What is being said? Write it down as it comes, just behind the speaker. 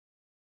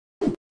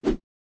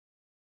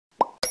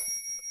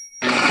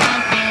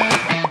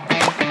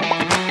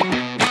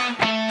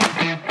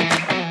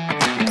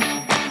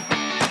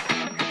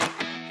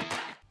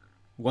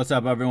What's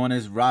up everyone,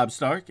 it's Rob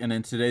Stark, and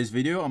in today's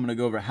video I'm going to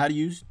go over how to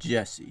use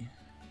Jessie.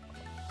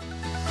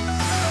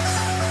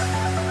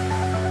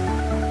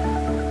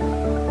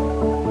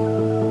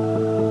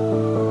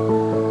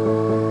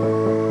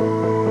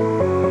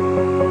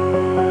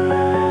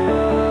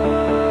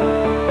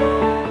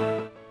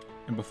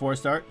 And before I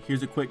start,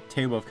 here's a quick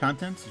table of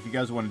contents if you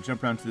guys want to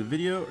jump around to the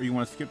video or you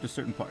want to skip to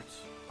certain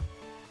parts.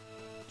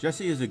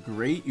 Jessie is a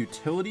great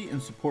utility and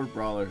support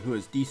brawler who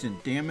has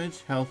decent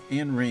damage, health,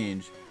 and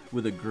range,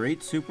 with a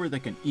great super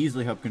that can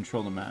easily help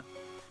control the map.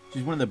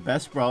 She's one of the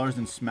best brawlers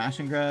in Smash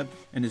and Grab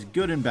and is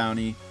good in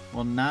Bounty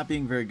while not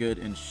being very good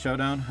in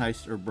Showdown,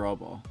 Heist, or Brawl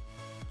Ball.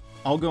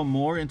 I'll go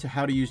more into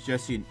how to use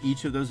Jessie in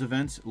each of those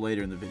events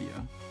later in the video.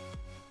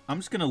 I'm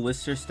just going to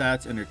list her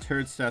stats and her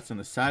turret stats on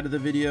the side of the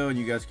video and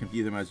you guys can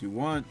view them as you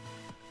want,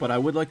 but I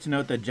would like to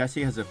note that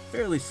Jessie has a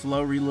fairly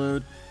slow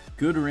reload,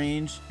 good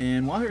range,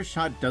 and while her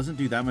shot doesn't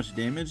do that much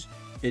damage,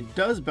 it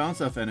does bounce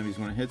off enemies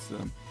when it hits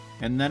them,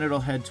 and then it'll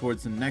head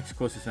towards the next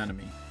closest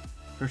enemy.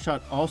 Her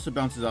shot also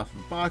bounces off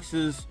of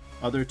boxes,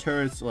 other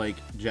turrets like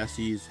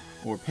Jessie's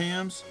or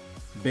Pam's,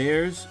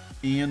 bears,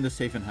 and the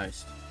safe and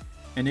heist.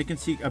 And it can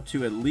seek up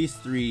to at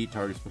least 3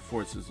 targets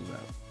before it sizzles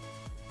out.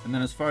 And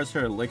then as far as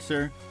her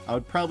elixir, I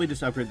would probably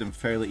just upgrade them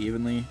fairly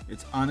evenly.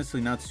 It's honestly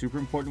not super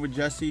important with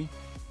Jessie,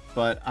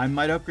 but I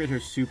might upgrade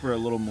her super a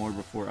little more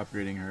before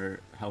upgrading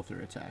her health or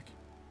attack.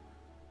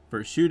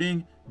 For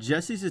shooting,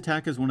 Jessie's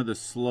attack is one of the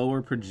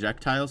slower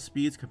projectile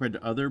speeds compared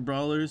to other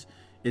brawlers.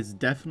 It's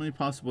definitely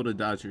possible to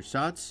dodge her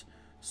shots,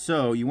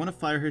 so you want to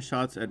fire her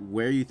shots at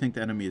where you think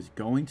the enemy is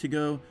going to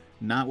go,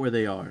 not where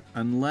they are,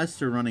 unless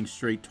they're running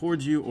straight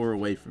towards you or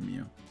away from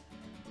you.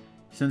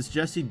 Since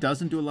Jessie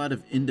doesn't do a lot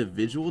of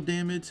individual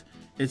damage,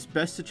 it's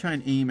best to try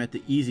and aim at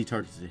the easy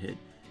targets to hit,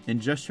 and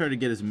just try to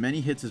get as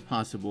many hits as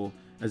possible,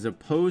 as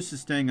opposed to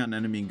staying on an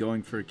enemy and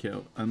going for a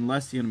kill,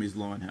 unless the enemy is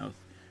low on health.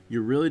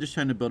 You're really just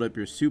trying to build up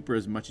your super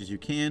as much as you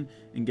can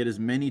and get as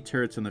many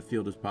turrets on the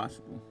field as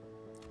possible.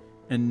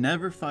 And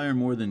never fire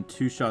more than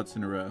 2 shots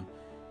in a row.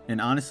 And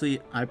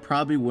honestly, I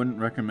probably wouldn't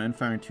recommend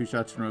firing 2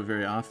 shots in a row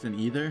very often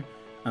either,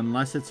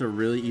 unless it's a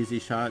really easy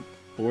shot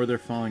or they're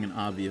following an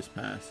obvious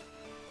pass.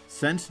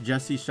 Since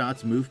Jessie's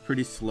shots move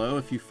pretty slow,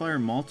 if you fire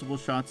multiple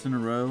shots in a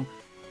row,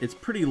 it's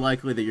pretty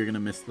likely that you're going to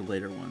miss the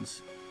later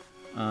ones,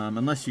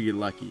 unless you get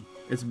lucky.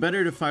 It's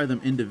better to fire them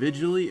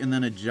individually and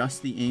then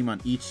adjust the aim on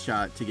each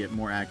shot to get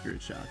more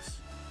accurate shots.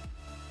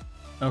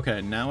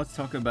 Okay, now let's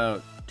talk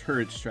about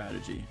turret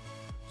strategy.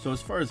 So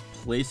as far as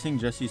placing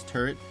Jessie's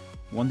turret,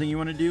 one thing you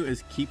want to do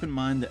is keep in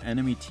mind the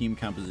enemy team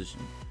composition.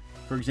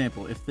 For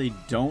example, if they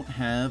don't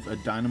have a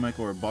Dynamite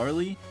or a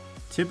Barley,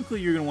 typically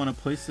you're going to want to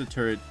place the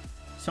turret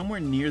somewhere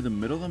near the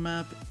middle of the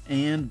map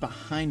and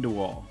behind a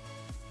wall.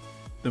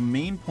 The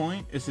main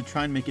point is to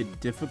try and make it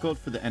difficult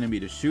for the enemy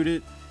to shoot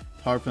it.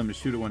 It's hard for them to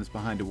shoot it when it's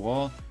behind a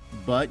wall,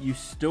 but you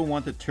still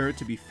want the turret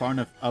to be far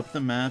enough up the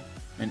map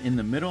and in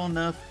the middle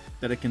enough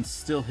that it can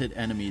still hit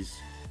enemies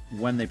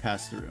when they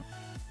pass through.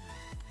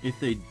 If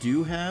they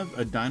do have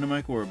a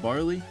Dynamite or a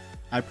Barley,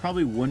 I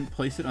probably wouldn't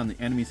place it on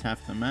the enemy's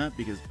half of the map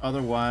because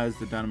otherwise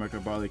the Dynamite or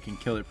Barley can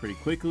kill it pretty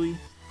quickly.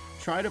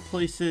 Try to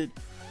place it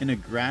in a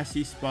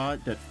grassy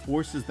spot that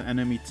forces the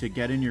enemy to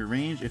get in your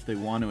range if they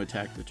want to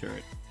attack the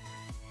turret.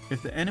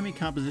 If the enemy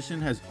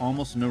composition has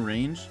almost no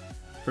range,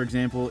 for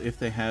example, if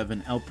they have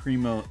an El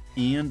Primo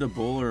and a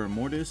Bull or a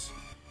Mortis,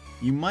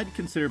 you might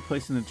consider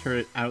placing the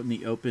turret out in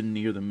the open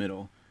near the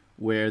middle,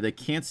 where they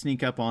can't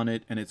sneak up on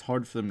it and it's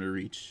hard for them to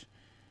reach.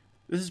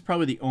 This is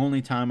probably the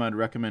only time I'd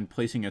recommend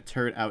placing a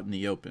turret out in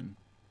the open.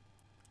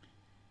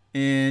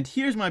 And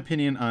here's my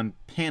opinion on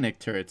panic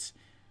turrets.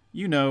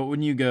 You know,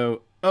 when you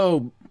go,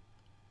 oh,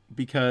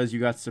 because you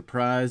got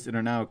surprised and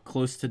are now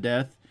close to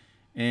death,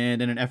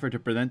 and in an effort to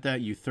prevent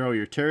that, you throw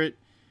your turret.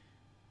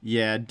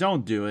 Yeah,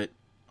 don't do it.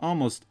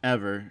 Almost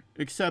ever,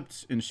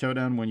 except in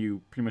Showdown when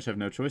you pretty much have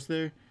no choice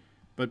there.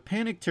 But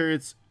panic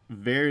turrets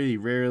very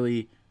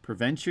rarely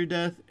prevent your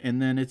death, and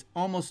then it's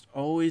almost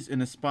always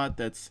in a spot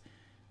that's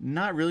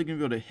not really going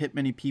to be able to hit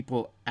many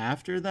people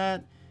after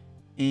that,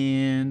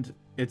 and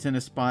it's in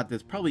a spot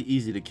that's probably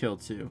easy to kill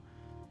too.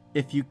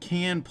 If you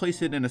can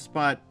place it in a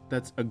spot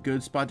that's a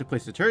good spot to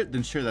place a turret,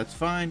 then sure, that's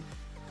fine.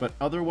 But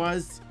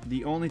otherwise,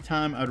 the only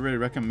time I'd really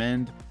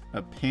recommend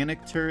a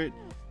panic turret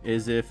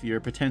is if you're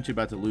potentially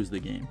about to lose the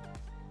game.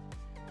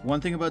 One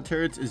thing about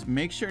turrets is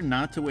make sure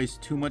not to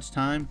waste too much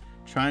time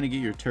trying to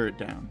get your turret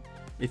down.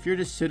 If you're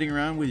just sitting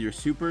around with your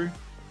super,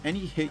 any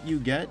hit you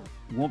get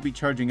won't be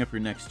charging up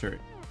your next turret.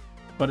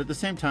 But at the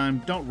same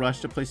time, don't rush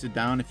to place it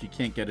down if you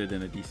can't get it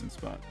in a decent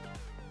spot.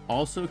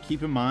 Also,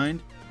 keep in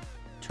mind,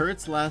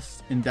 turrets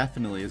last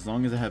indefinitely as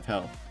long as they have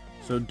health.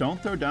 So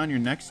don't throw down your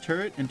next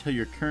turret until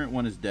your current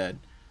one is dead,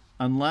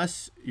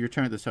 unless your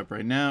turret that's up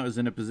right now is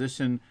in a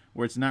position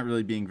where it's not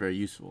really being very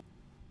useful.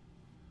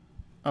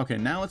 Okay,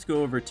 now let's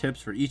go over tips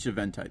for each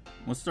event type.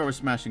 Let's start with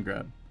Smash and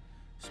Grab.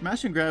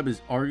 Smash and Grab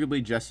is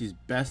arguably Jessie's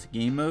best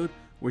game mode,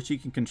 where she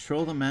can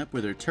control the map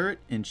with her turret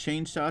and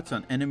chain shots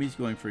on enemies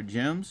going for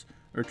gems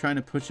or trying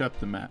to push up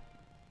the map.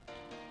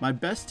 My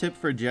best tip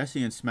for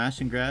Jessie in Smash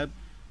and Grab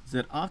is is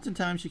that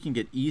oftentimes you can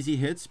get easy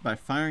hits by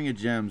firing at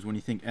gems when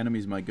you think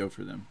enemies might go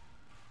for them.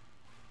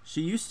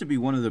 She used to be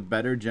one of the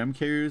better gem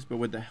carriers, but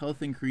with the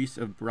health increase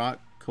of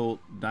Brock, Colt,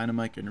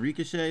 Dynamite, and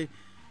Ricochet,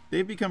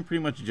 they've become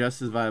pretty much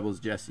just as viable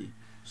as Jessie.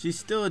 She's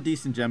still a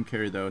decent gem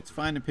carrier though, it's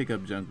fine to pick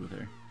up gems with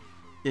her.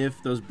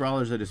 If those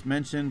brawlers I just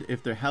mentioned,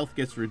 if their health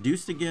gets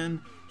reduced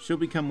again, she'll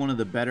become one of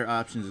the better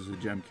options as a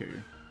gem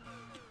carrier.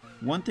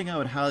 One thing I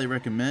would highly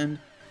recommend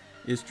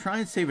is try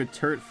and save a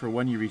turret for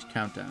when you reach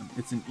countdown.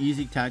 It's an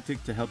easy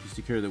tactic to help you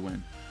secure the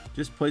win.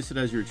 Just place it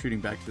as you're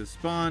retreating back to the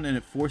spawn and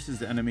it forces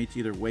the enemy to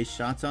either waste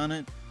shots on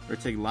it or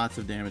take lots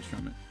of damage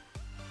from it.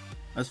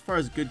 As far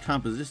as good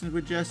compositions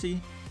with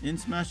Jessie in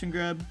Smash and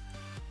Grab,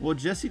 well,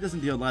 Jessie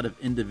doesn't deal a lot of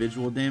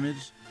individual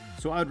damage,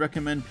 so I would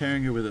recommend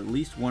pairing her with at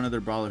least one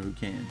other brawler who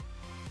can.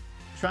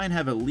 Try and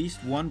have at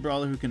least one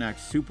brawler who can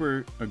act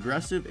super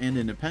aggressive and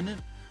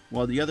independent,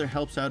 while the other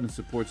helps out and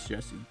supports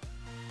Jessie.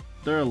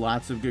 There are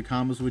lots of good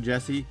combos with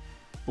Jessie,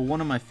 but one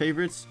of my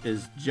favorites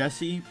is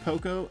Jessie,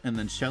 Poco, and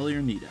then Shelly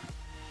or Nita.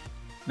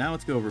 Now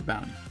let's go over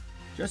Bounty.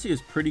 Jessie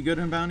is pretty good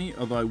in Bounty,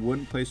 although I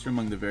wouldn't place her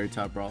among the very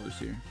top brawlers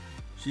here.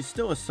 She's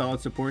still a solid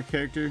support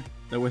character,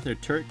 that with her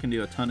turret can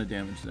deal a ton of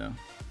damage though.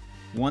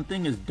 One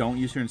thing is don't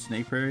use her in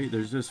Snake Prairie,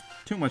 there's just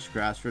too much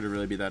grass for her to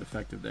really be that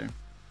effective there.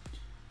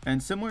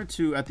 And similar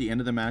to at the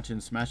end of the match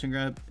in Smash and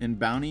Grab, in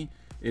Bounty,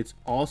 it's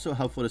also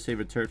helpful to save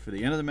a turret for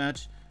the end of the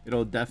match.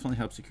 It'll definitely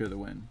help secure the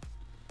win.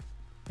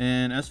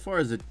 And as far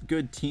as a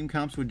good team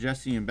comps with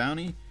Jessie and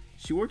Bounty,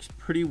 she works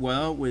pretty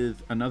well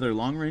with another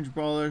long range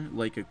brawler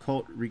like a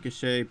Colt,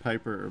 Ricochet,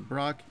 Piper, or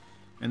Brock,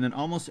 and then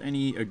almost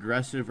any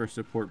aggressive or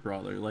support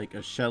brawler like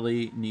a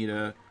Shelly,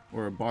 Nita,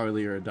 or a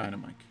Barley or a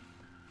Dynamite.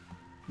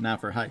 Now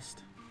for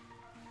Heist.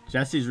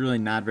 Jessie's really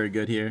not very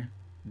good here.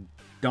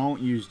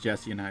 Don't use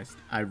Jessie in Heist.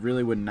 I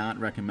really would not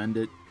recommend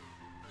it.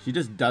 She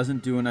just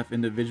doesn't do enough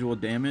individual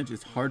damage.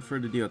 It's hard for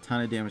her to deal a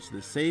ton of damage to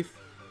the safe,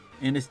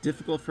 and it's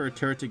difficult for a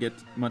turret to get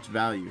much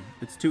value.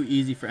 It's too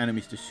easy for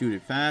enemies to shoot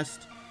it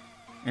fast,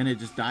 and it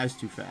just dies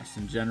too fast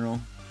in general,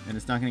 and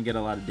it's not going to get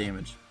a lot of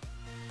damage.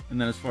 And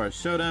then as far as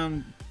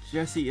Showdown,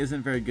 Jessie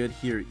isn't very good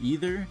here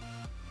either,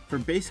 for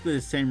basically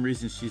the same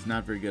reasons she's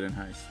not very good in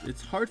Heist.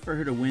 It's hard for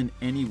her to win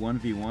any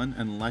 1v1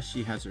 unless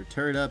she has her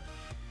turret up,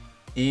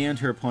 and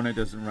her opponent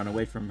doesn't run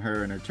away from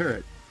her and her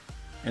turret.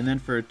 And then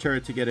for a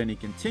turret to get any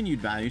continued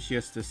value, she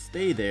has to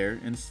stay there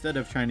instead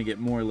of trying to get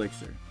more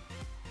elixir.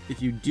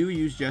 If you do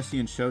use Jessie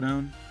in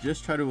Showdown,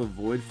 just try to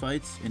avoid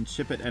fights and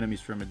chip at enemies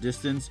from a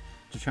distance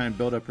to try and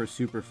build up her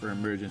super for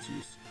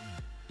emergencies.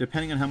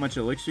 Depending on how much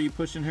elixir you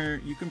push in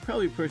her, you can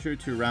probably push her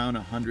to around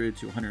 100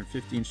 to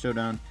 150 in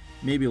Showdown,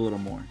 maybe a little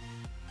more.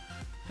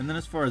 And then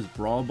as far as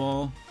Brawl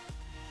Ball,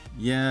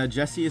 yeah,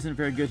 Jessie isn't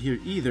very good here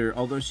either,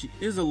 although she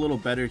is a little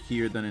better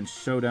here than in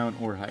Showdown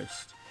or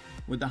Heist.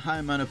 With the high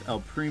amount of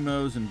El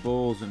Primos and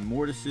Bulls and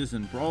Mortises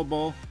in Brawl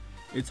Ball,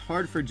 it's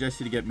hard for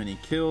Jessie to get many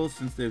kills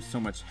since they have so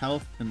much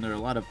health and there are a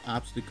lot of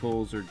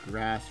obstacles or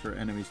grass for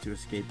enemies to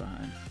escape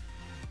behind.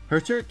 Her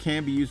turret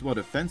can be used well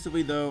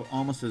defensively though,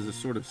 almost as a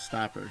sort of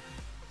stopper.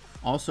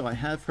 Also, I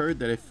have heard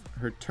that if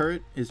her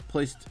turret is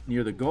placed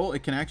near the goal,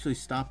 it can actually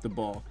stop the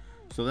ball.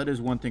 So that is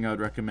one thing I would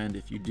recommend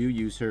if you do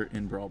use her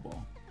in Brawl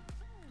Ball.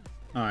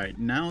 Alright,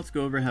 now let's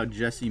go over how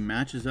Jessie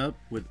matches up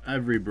with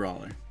every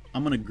brawler.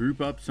 I'm going to group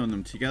up some of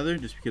them together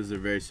just because they're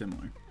very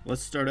similar.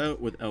 Let's start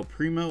out with El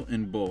Primo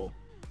and Bull.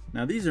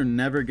 Now these are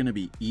never going to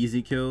be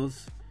easy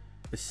kills,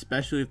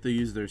 especially if they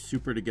use their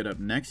super to get up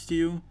next to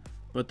you,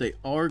 but they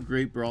are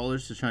great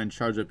brawlers to try and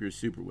charge up your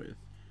super with.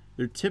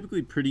 They're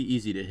typically pretty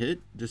easy to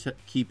hit, just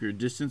keep your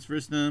distance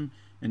versus them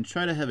and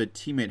try to have a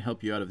teammate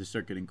help you out if they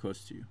start getting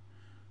close to you.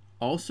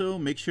 Also,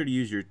 make sure to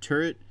use your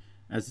turret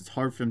as it's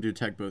hard for them to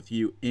attack both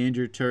you and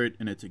your turret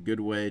and it's a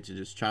good way to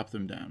just chop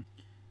them down.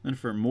 Then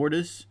for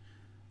Mortis,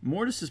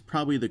 Mortis is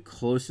probably the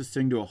closest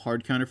thing to a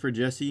hard counter for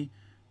Jessie,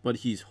 but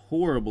he's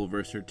horrible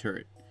versus her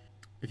turret.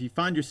 If you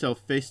find yourself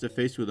face to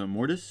face with a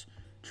Mortis,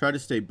 try to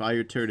stay by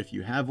your turret if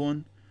you have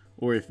one,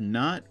 or if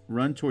not,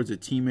 run towards a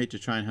teammate to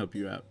try and help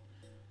you out.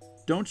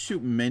 Don't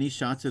shoot many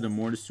shots at a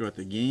Mortis throughout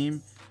the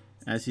game,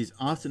 as he's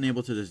often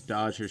able to just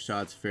dodge her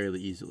shots fairly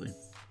easily.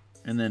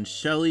 And then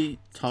Shelly,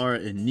 Tara,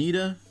 and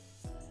Nita.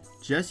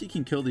 Jessie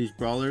can kill these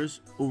brawlers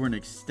over an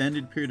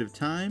extended period of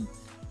time,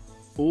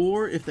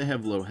 or if they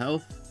have low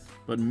health,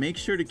 but make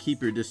sure to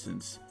keep your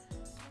distance,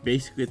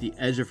 basically at the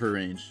edge of her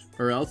range,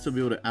 or else they'll be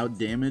able to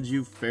outdamage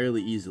you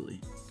fairly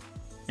easily.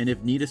 And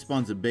if Nita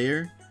spawns a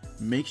bear,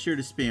 make sure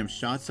to spam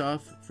shots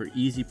off for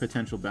easy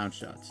potential bounce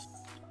shots.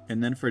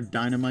 And then for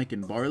Dynamite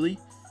and Barley,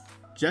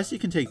 Jessie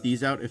can take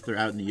these out if they're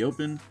out in the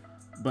open,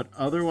 but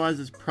otherwise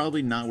it's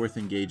probably not worth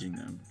engaging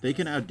them. They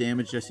can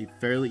outdamage Jessie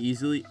fairly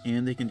easily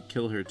and they can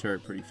kill her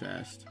turret pretty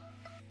fast.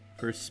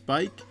 For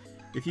Spike,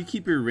 if you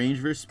keep your range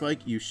versus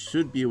Spike, you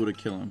should be able to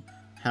kill him.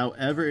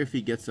 However, if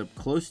he gets up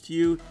close to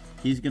you,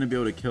 he's going to be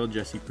able to kill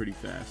Jessie pretty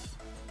fast.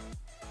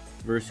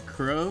 Versus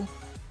Crow,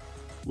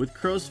 with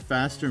Crow's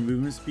faster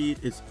movement speed,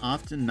 it's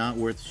often not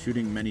worth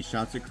shooting many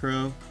shots at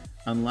Crow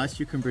unless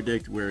you can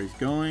predict where he's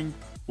going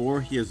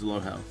or he has low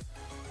health.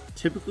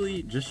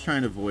 Typically, just try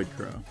and avoid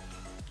Crow.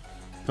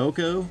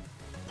 Poco.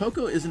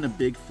 Poco isn't a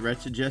big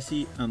threat to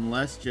Jessie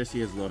unless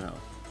Jessie has low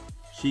health.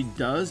 She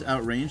does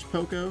outrange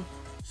Poco,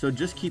 so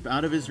just keep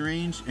out of his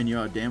range and you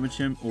outdamage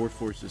him or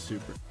force his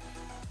super.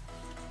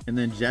 And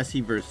then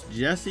Jessie versus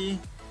Jessie.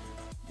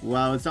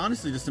 Well, it's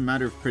honestly just a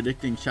matter of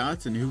predicting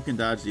shots and who can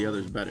dodge the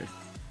others better.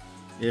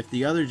 If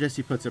the other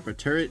Jessie puts up a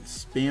turret,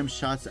 spam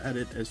shots at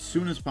it as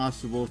soon as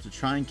possible to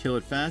try and kill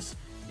it fast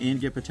and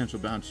get potential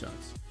bounce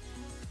shots.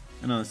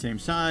 And on the same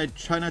side,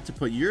 try not to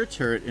put your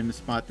turret in the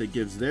spot that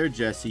gives their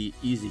Jessie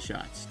easy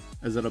shots,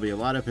 as that'll be a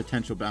lot of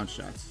potential bounce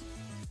shots.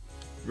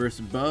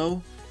 Versus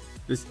Bo,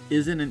 this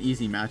isn't an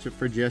easy matchup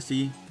for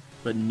Jessie,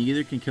 but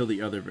neither can kill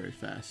the other very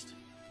fast.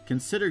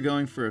 Consider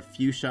going for a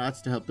few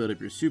shots to help build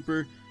up your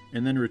super,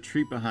 and then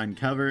retreat behind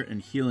cover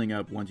and healing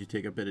up once you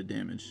take a bit of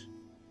damage.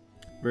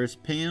 Versus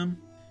Pam.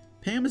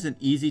 Pam is an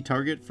easy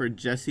target for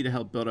Jessie to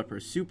help build up her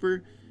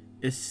super,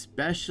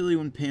 especially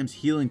when Pam's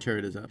healing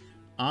turret is up.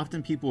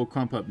 Often people will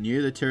clump up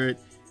near the turret,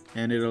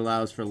 and it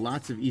allows for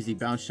lots of easy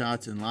bounce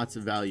shots and lots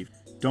of value.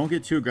 Don't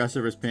get too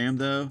aggressive as Pam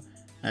though,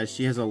 as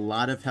she has a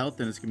lot of health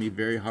and it's going to be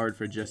very hard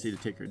for Jessie to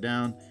take her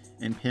down,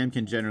 and Pam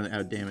can generally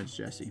outdamage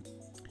Jessie.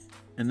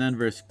 And then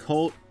versus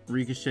Colt,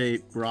 Ricochet,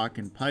 Brock,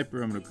 and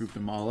Piper, I'm going to group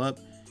them all up.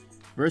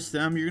 Versus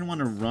them, you're going to want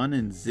to run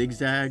in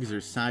zigzags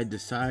or side to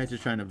side to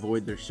try and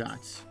avoid their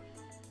shots.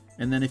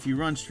 And then if you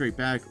run straight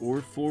back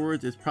or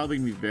forwards, it's probably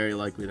going to be very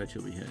likely that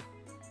you'll be hit.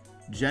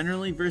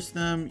 Generally versus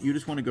them, you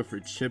just want to go for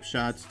chip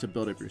shots to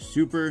build up your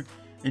super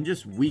and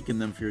just weaken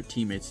them for your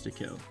teammates to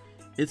kill.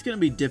 It's going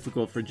to be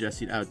difficult for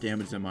Jessie to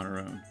outdamage them on her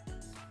own.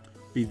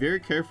 Be very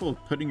careful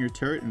of putting your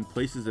turret in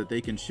places that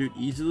they can shoot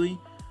easily,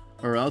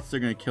 or else they're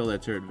going to kill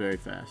that turret very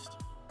fast.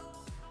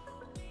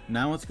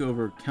 Now let's go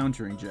over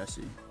countering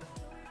Jessie.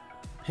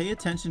 Pay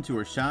attention to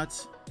her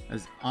shots,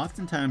 as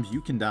oftentimes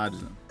you can dodge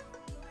them.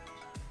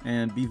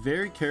 And be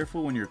very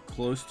careful when you're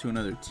close to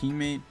another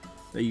teammate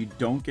that you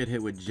don't get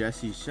hit with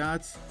Jessie's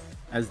shots,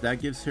 as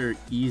that gives her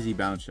easy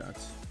bounce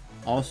shots.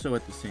 Also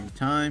at the same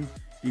time,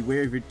 be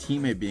wary of your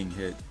teammate being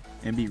hit,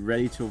 and be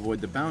ready to avoid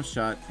the bounce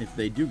shot if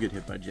they do get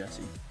hit by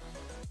Jessie.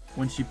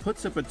 When she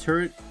puts up a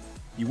turret,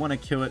 you want to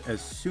kill it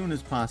as soon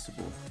as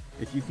possible.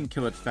 If you can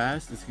kill it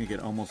fast, it's going to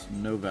get almost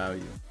no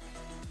value.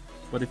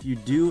 But if you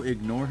do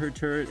ignore her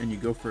turret and you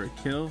go for a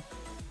kill,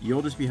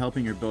 you'll just be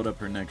helping her build up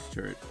her next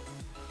turret.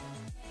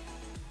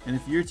 And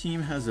if your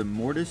team has a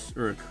Mortis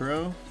or a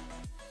Crow,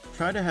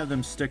 try to have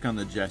them stick on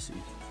the Jessie.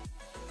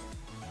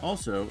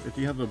 Also, if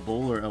you have a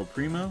Bull or El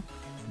Primo,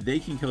 they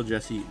can kill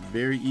Jessie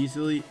very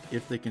easily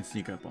if they can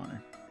sneak up on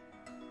her.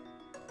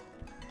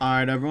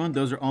 Alright everyone,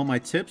 those are all my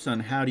tips on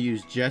how to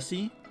use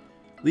Jessie.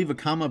 Leave a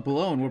comment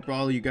below on what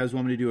Brawl you guys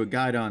want me to do a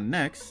guide on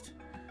next.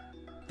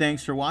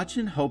 Thanks for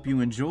watching, hope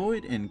you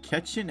enjoyed, and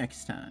catch you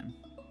next time.